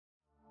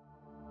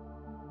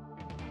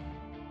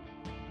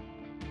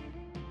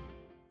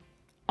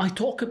I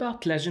talk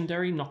about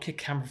legendary Nokia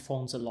camera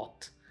phones a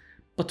lot,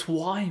 but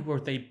why were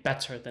they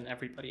better than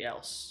everybody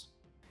else?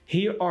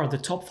 Here are the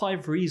top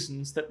 5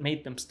 reasons that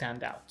made them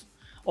stand out.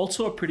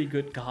 Also a pretty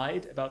good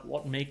guide about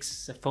what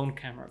makes a phone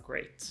camera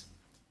great.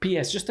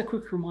 PS, just a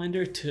quick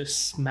reminder to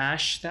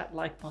smash that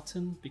like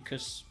button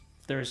because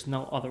there's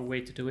no other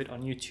way to do it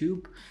on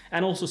YouTube.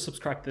 And also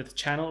subscribe to the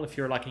channel if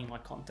you're liking my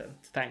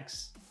content.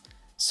 Thanks.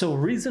 So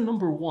reason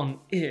number 1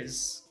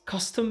 is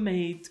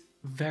custom-made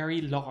very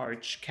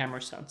large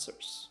camera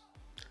sensors.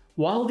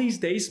 While these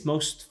days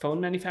most phone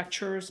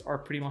manufacturers are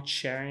pretty much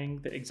sharing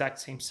the exact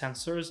same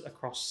sensors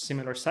across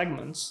similar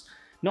segments,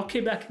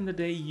 Nokia back in the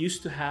day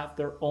used to have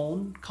their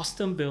own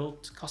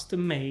custom-built,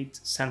 custom-made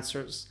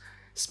sensors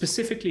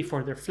specifically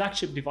for their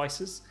flagship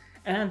devices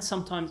and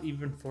sometimes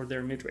even for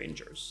their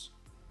mid-rangers.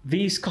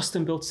 These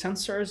custom-built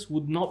sensors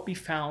would not be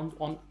found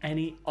on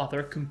any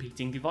other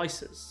competing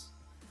devices.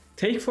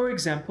 Take for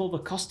example the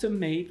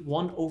custom-made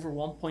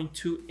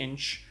 1/1.2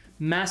 inch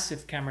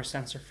massive camera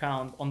sensor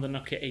found on the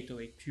Nokia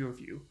 808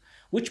 PureView,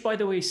 which by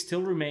the way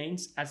still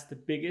remains as the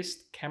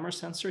biggest camera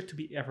sensor to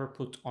be ever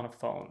put on a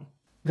phone.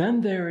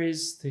 Then there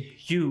is the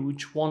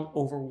huge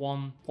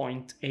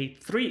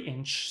 1/1.83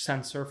 inch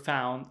sensor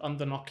found on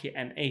the Nokia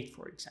N8,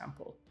 for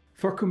example.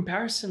 For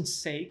comparison's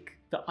sake,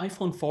 the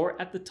iPhone 4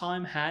 at the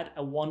time had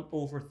a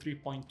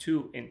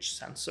 1/3.2 inch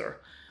sensor,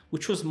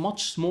 which was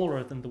much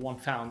smaller than the one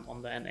found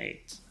on the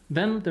N8.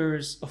 Then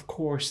there's, of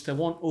course, the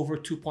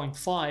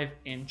 1/2.5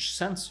 inch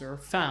sensor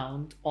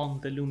found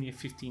on the Lumia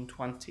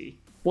 1520.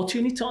 What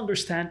you need to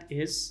understand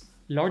is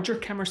larger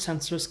camera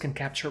sensors can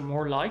capture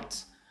more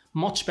light,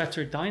 much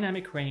better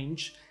dynamic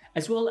range,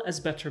 as well as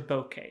better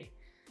bokeh,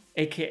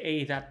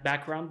 aka that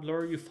background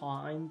blur you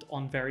find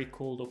on very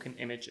cool looking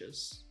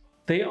images.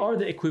 They are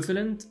the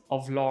equivalent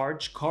of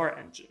large car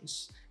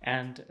engines,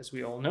 and as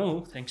we all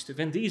know, thanks to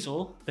Vin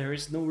Diesel, there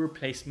is no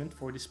replacement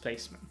for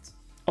displacement.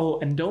 Oh,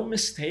 and don't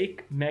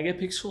mistake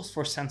megapixels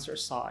for sensor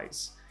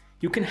size.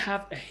 You can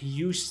have a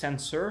huge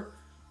sensor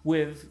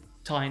with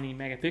tiny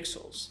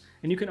megapixels,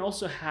 and you can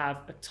also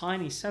have a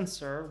tiny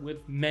sensor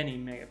with many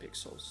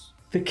megapixels.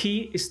 The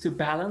key is to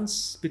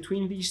balance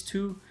between these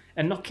two,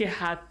 and Nokia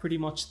had pretty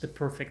much the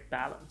perfect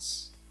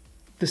balance.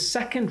 The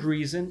second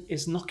reason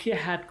is Nokia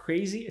had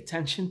crazy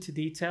attention to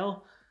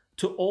detail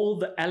to all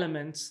the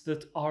elements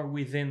that are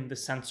within the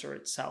sensor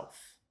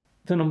itself.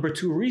 The number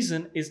 2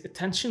 reason is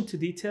attention to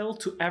detail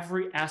to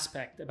every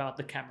aspect about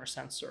the camera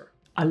sensor.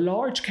 A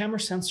large camera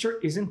sensor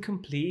isn't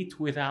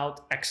complete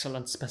without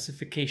excellent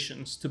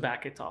specifications to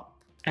back it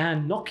up,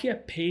 and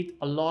Nokia paid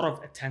a lot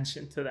of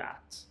attention to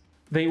that.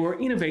 They were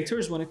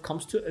innovators when it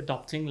comes to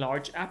adopting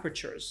large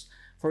apertures.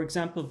 For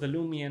example, the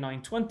Lumia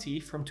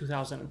 920 from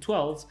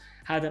 2012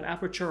 had an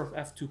aperture of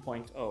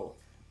f2.0.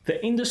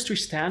 The industry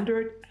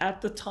standard at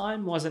the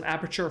time was an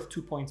aperture of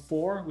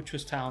 2.4, which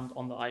was found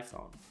on the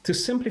iPhone. To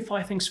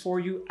simplify things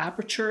for you,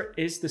 aperture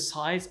is the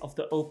size of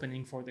the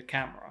opening for the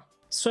camera.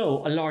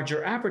 So a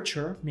larger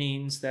aperture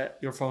means that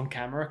your phone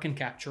camera can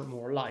capture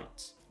more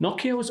light.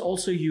 Nokia was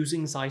also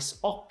using Zeiss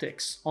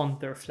optics on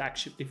their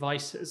flagship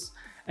devices,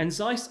 and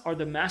Zeiss are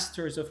the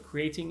masters of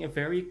creating a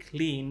very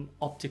clean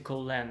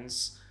optical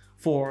lens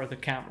for the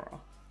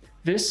camera.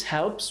 This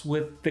helps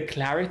with the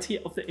clarity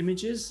of the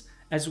images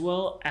as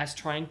well as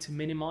trying to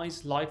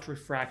minimize light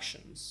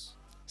refractions.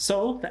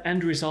 So the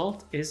end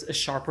result is a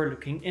sharper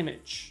looking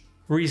image.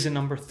 Reason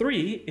number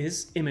 3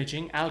 is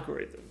imaging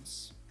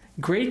algorithms.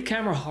 Great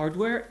camera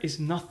hardware is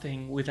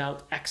nothing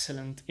without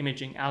excellent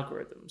imaging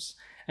algorithms,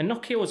 and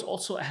Nokia was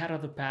also ahead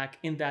of the pack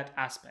in that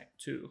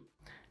aspect too.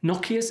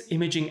 Nokia's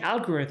imaging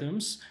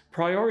algorithms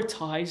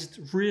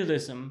prioritized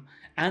realism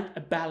and a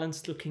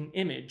balanced looking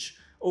image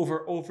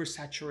over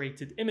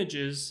oversaturated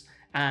images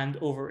and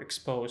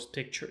overexposed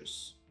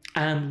pictures.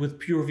 And with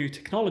PureView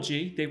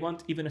technology, they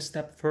went even a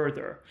step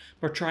further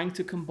by trying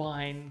to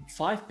combine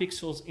 5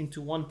 pixels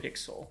into 1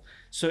 pixel,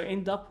 so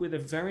end up with a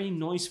very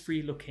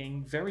noise-free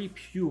looking, very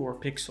pure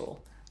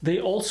pixel. They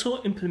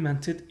also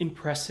implemented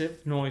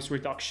impressive noise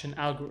reduction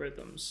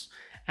algorithms,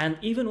 and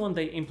even when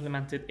they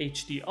implemented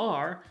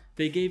HDR,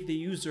 they gave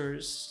the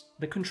users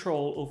the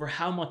control over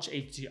how much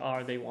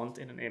HDR they want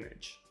in an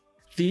image.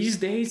 These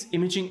days,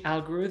 imaging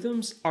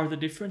algorithms are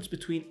the difference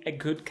between a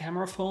good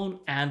camera phone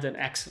and an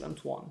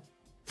excellent one.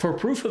 For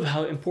proof of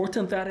how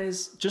important that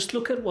is, just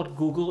look at what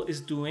Google is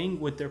doing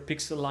with their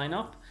Pixel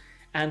lineup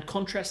and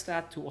contrast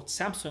that to what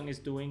Samsung is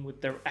doing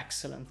with their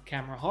excellent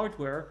camera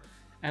hardware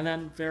and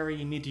then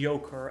very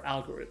mediocre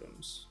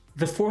algorithms.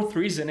 The 4th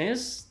reason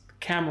is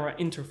camera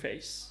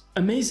interface.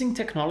 Amazing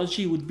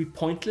technology would be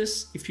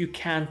pointless if you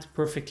can't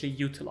perfectly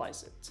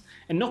utilize it,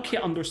 and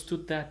Nokia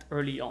understood that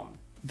early on.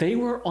 They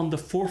were on the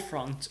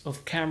forefront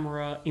of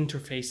camera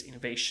interface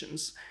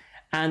innovations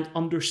and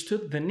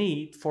understood the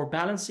need for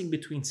balancing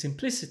between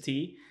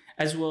simplicity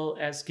as well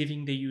as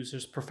giving the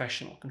users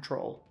professional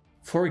control.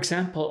 For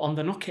example, on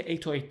the Nokia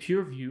 808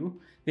 PureView,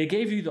 they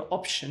gave you the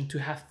option to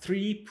have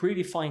 3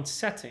 predefined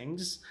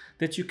settings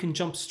that you can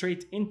jump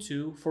straight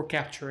into for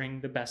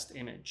capturing the best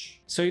image.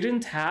 So you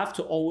didn't have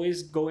to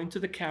always go into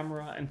the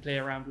camera and play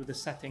around with the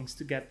settings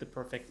to get the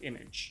perfect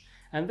image.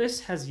 and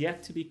this has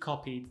yet to be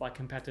copied by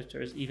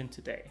competitors even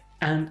today.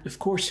 And of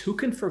course, who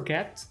can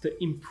forget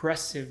the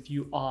impressive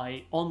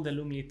UI on the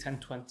Lumia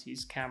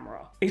 1020's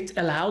camera? It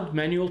allowed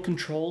manual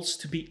controls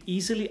to be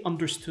easily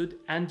understood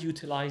and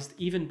utilized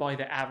even by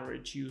the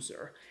average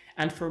user.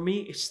 And for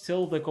me, it's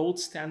still the gold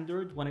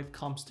standard when it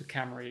comes to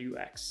camera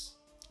UX.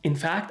 In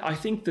fact, I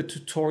think the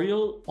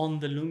tutorial on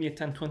the Lumia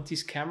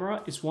 1020's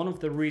camera is one of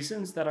the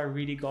reasons that I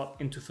really got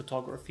into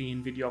photography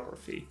and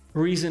videography.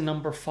 Reason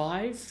number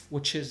 5,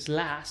 which is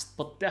last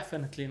but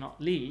definitely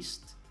not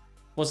least,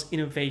 was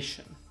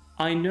innovation.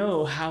 I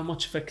know how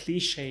much of a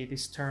cliche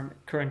this term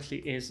currently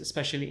is,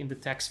 especially in the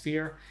tech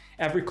sphere.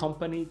 Every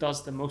company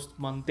does the most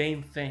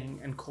mundane thing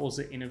and calls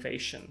it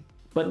innovation.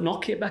 But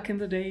Nokia back in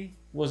the day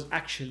was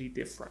actually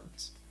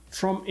different.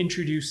 From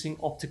introducing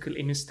optical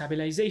image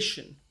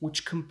stabilization,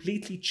 which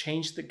completely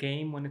changed the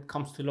game when it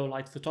comes to low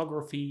light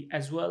photography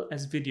as well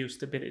as video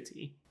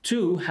stability,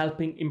 to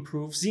helping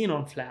improve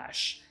xenon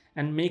flash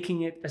and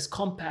making it as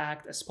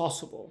compact as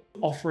possible,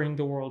 offering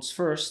the world's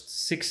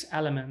first 6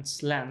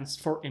 elements lens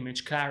for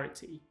image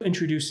clarity,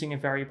 introducing a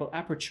variable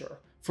aperture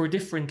for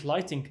different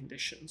lighting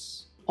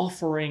conditions,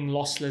 offering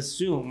lossless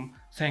zoom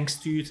thanks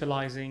to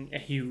utilizing a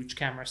huge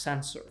camera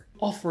sensor,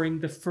 offering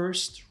the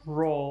first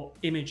raw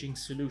imaging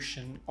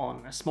solution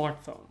on a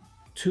smartphone,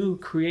 to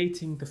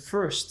creating the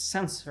first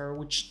sensor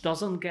which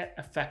doesn't get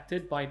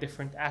affected by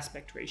different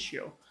aspect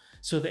ratio.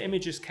 So the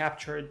images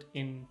captured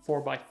in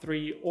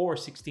 4:3 or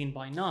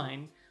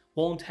 16:9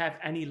 won't have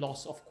any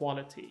loss of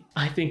quality.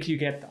 I think you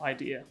get the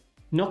idea.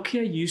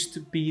 Nokia used to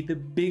be the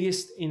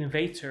biggest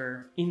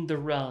innovator in the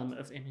realm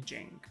of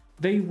imaging.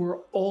 They were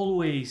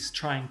always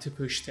trying to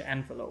push the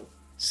envelope.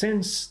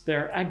 Since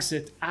their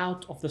exit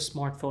out of the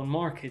smartphone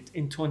market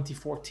in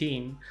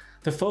 2014,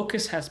 the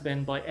focus has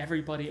been by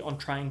everybody on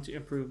trying to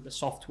improve the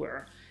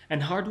software,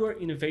 and hardware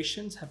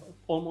innovations have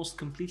almost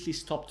completely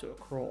stopped to a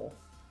crawl.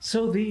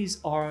 So these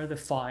are the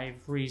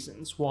 5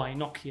 reasons why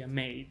Nokia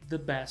made the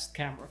best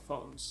camera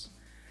phones.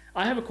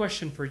 I have a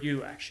question for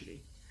you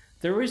actually.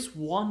 There is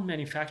one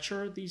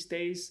manufacturer these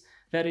days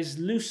that is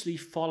loosely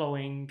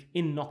following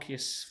in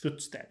Nokia's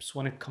footsteps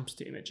when it comes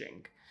to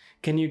imaging.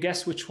 Can you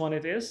guess which one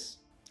it is?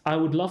 I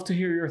would love to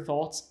hear your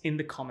thoughts in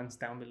the comments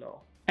down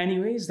below.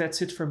 Anyways,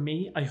 that's it from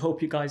me. I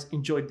hope you guys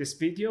enjoyed this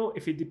video.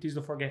 If you did, please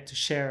don't forget to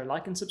share,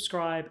 like, and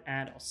subscribe,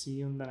 and I'll see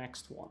you in the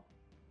next one.